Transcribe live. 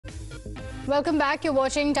Welcome back. You're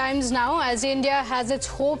watching Times Now as India has its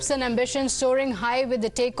hopes and ambitions soaring high with the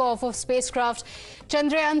takeoff of spacecraft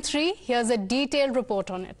Chandrayaan 3. Here's a detailed report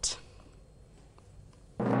on it.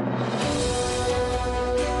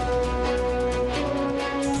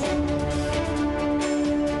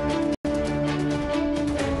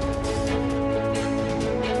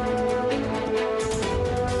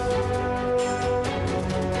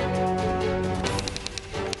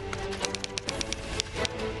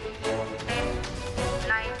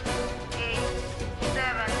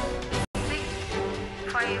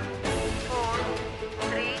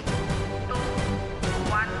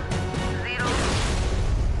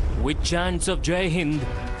 With chants of Jai Hind,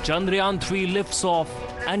 Chandrayaan 3 lifts off,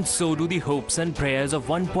 and so do the hopes and prayers of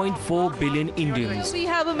 1.4 billion Indians. We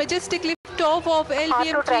have a majestic lift-off of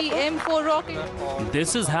LVM-3 M4 rocket.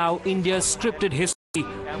 This is how India's scripted history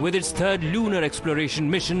with its third lunar exploration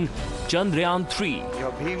mission, Chandrayaan 3. यह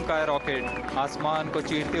भीम का rocket आसमान को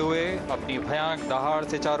चीरते हुए अपनी भयानक दहाड़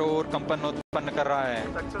से चारों ओर कंपन उत्पन्न कर रहा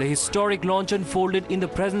है. The historic launch unfolded in the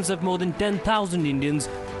presence of more than 10,000 Indians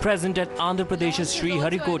present at Andhra Pradesh's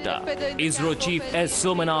Sriharikota. ISRO Chief S.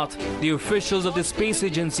 Somanath, the officials of the Space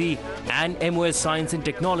Agency and MOS Science and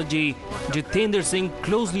Technology, Jitendra Singh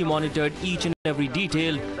closely monitored each and every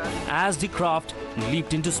detail as the craft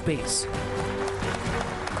leaped into space.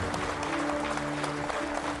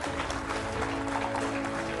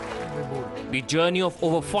 The journey of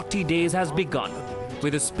over 40 days has begun,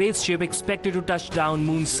 with the spaceship expected to touch down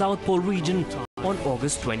Moon's South Pole region on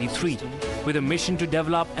August 23, with a mission to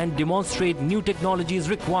develop and demonstrate new technologies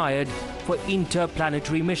required for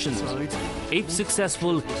interplanetary missions. If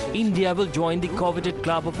successful, India will join the coveted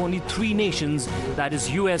club of only 3 nations, that is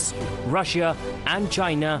US, Russia and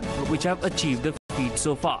China, which have achieved the feat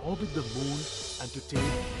so far. Orbit the moon and to take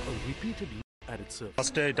a repeated at its surface.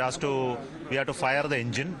 First, we have to fire the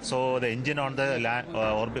engine. So the engine on the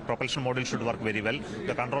orbit propulsion module should work very well.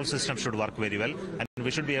 The control system should work very well, and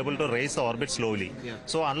we should be able to raise the orbit slowly. Yeah.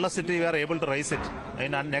 So unless we are able to raise it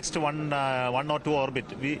in our next one or two orbit,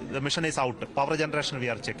 the mission is out. Power generation we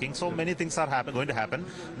are checking. So many things are going to happen.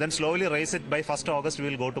 Then slowly raise it by 1st August. We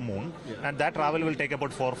will go to moon, and that travel will take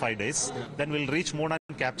about 4 or 5 days. Yeah. Then we'll reach moon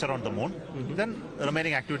and capture on the moon. Then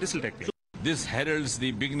remaining activities will take place. This heralds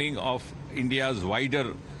the beginning of India's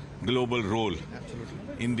wider global role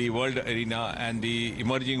in the world arena and the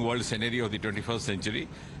emerging world scenario of the 21st century.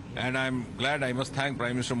 And I'm glad, I must thank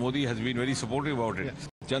Prime Minister Modi has been very supportive about it. Yes.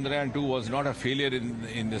 Chandrayaan 2 was not a failure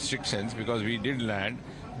in the strict sense because we did land.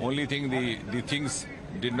 Only thing, the things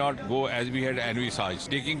did not go as we had envisaged.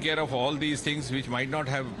 Taking care of all these things which might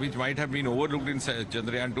have been overlooked in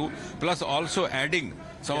Chandrayaan 2, plus also adding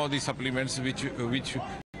some of the supplements which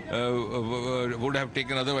would have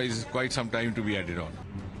taken otherwise quite some time to be added on.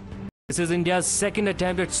 This is India's second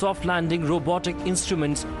attempt at soft landing robotic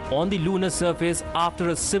instruments on the lunar surface after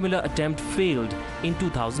a similar attempt failed in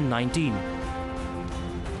 2019.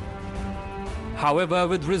 However,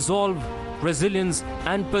 with resolve, resilience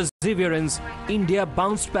and perseverance, India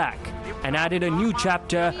bounced back and added a new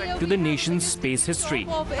chapter to the nation's space history.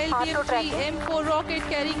 Of LVM-3 M4 rocket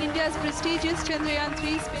carrying India's prestigious Chandrayaan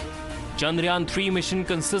 3 space. Chandrayaan 3 mission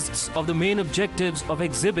consists of the main objectives of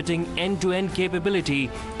exhibiting end-to-end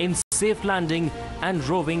capability in safe landing and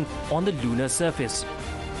roving on the lunar surface.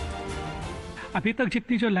 अभी तक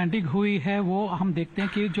जितनी जो landing हुई है वो हम देखते हैं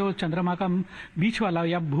कि जो चंद्रमा का बीच वाला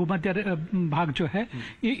या भूमध्य भाग जो है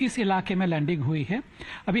इस इलाके में लैंडिंग हुई है.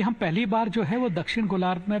 अभी हम पहली बार जो है वो दक्षिण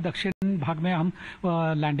गोलार्ध में दक्षिण भाग में हम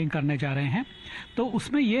लैंडिंग करने जा रहे हैं. तो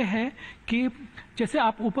उसमें ये है कि जैसे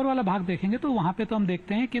आप ऊपर वाला भाग देखेंगे तो वहां पे तो हम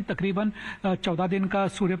देखते हैं कि तकरीबन 14 दिन का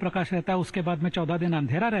सूर्य प्रकाश रहता है, उसके बाद में 14 दिन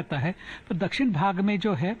अंधेरा रहता है. तो दक्षिण भाग में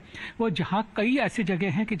जो है वो जहां कई ऐसी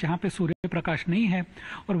जगह हैं कि जहां पे सूर्य प्रकाश नहीं है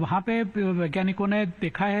और वहां पे वैज्ञानिकों ने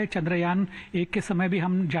देखा है. चंद्रयान 1 के समय भी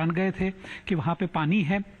हम जान गए थे कि वहां पे पानी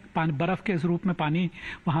है, बर्फ के रूप में पानी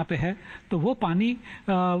वहाँ पे है. तो वो पानी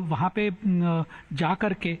वहाँ पे जा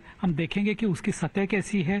करके हम देखेंगे कि उसकी सतह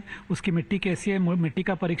कैसी है, उसकी मिट्टी कैसी है. मिट्टी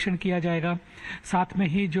का परीक्षण किया जाएगा. साथ में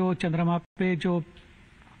ही जो चंद्रमा पे जो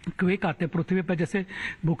क्वेक आते हैं, पृथ्वी पर जैसे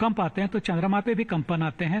भूकंप आते हैं तो चंद्रमा पे भी कंपन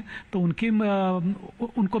आते हैं, तो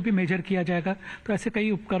उनको भी मेजर किया जाएगा. तो ऐसे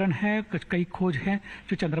कई उपकरण हैं, कई खोज हैं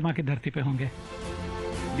जो चंद्रमा की धरती पे होंगे.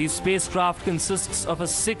 The spacecraft consists of a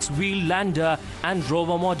 6-wheel lander and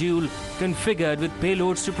rover module configured with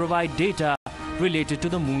payloads to provide data related to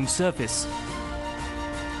the moon's surface.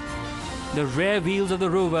 The rear wheels of the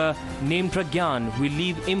rover, named Chandrayaan, will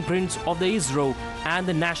leave imprints of the ISRO and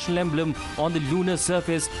the national emblem on the lunar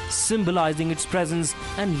surface, symbolizing its presence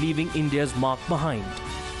and leaving India's mark behind.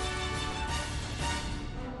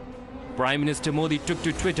 Prime Minister Modi took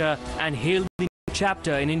to Twitter and hailed the new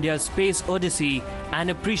chapter in India's space odyssey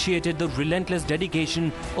and appreciated the relentless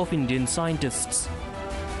dedication of Indian scientists.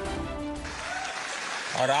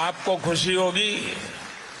 और आपको खुशी होगी,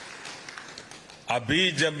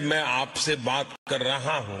 अभी जब मैं आपसे बात कर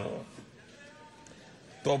रहा हूं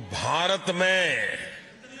तो भारत में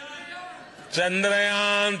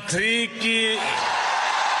चंद्रयान 3 की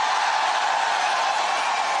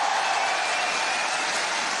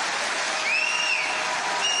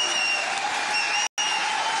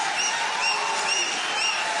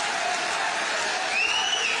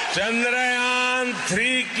चंद्रयान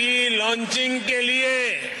 3 की लॉन्चिंग के लिए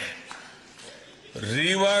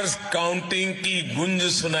रिवर्स काउंटिंग की गूंज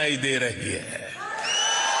सुनाई दे रही है।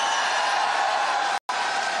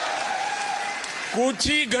 कुछ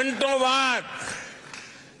ही घंटों बाद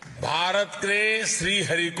भारत के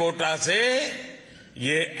श्रीहरिकोटा से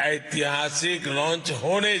ये ऐतिहासिक लॉन्च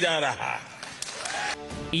होने जा रहा है।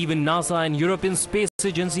 Even NASA and European Space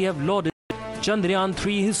Agency have lauded Chandrayaan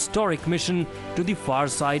 3 historic mission to the far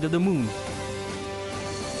side of the moon.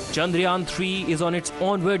 Chandrayaan 3 is on its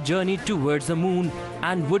onward journey towards the moon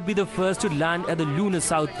and would be the first to land at the lunar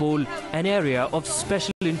south pole, an area of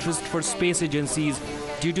special interest for space agencies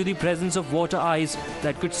due to the presence of water ice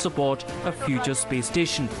that could support a future space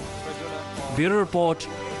station. Bureau Report,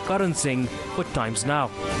 Karan Singh for Times Now.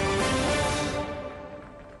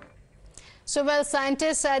 So, well,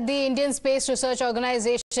 scientists at the Indian Space Research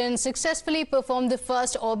Organization successfully performed the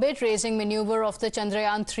first orbit-raising maneuver of the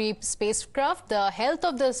Chandrayaan 3 spacecraft. The health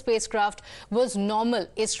of the spacecraft was normal,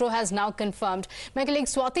 ISRO has now confirmed. My colleague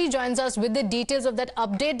Swati joins us with the details of that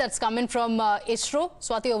update that's coming from ISRO.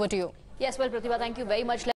 Swati, over to you. Yes, well, Pratibha, thank you very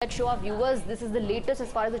much. Let's show our viewers. This is the latest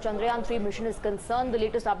as far as the Chandrayaan 3 mission is concerned. The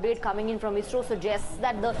latest update coming in from ISRO suggests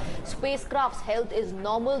that the spacecraft's health is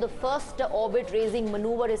normal. The first orbit-raising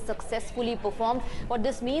maneuver is successfully performed. What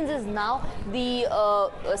this means is now the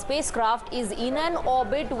spacecraft is in an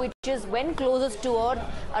orbit which is, when closest to Earth,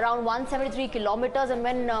 around 173 kilometers, and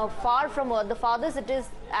when far from Earth, the farthest it is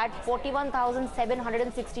at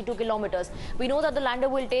 41,762 kilometers. We know that the lander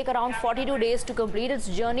will take around 42 days to complete its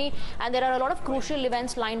journey, and there are a lot of crucial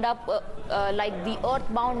events lined up like the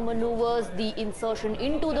earthbound maneuvers, the insertion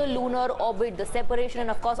into the lunar orbit, the separation,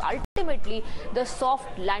 and of course ultimately the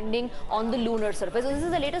soft landing on the lunar surface. So this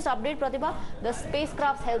is the latest update, Pratibha. The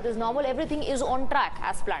spacecraft's health is normal. Everything is on track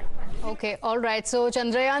as planned. Okay, all right. So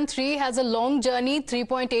Chandrayaan 3 has a long journey,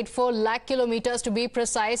 3.84 lakh kilometers to be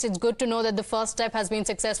precise. It's good to know that the first step has been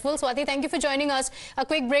successful. Swati, thank you for joining us. A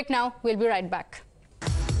quick break now. We'll be right back.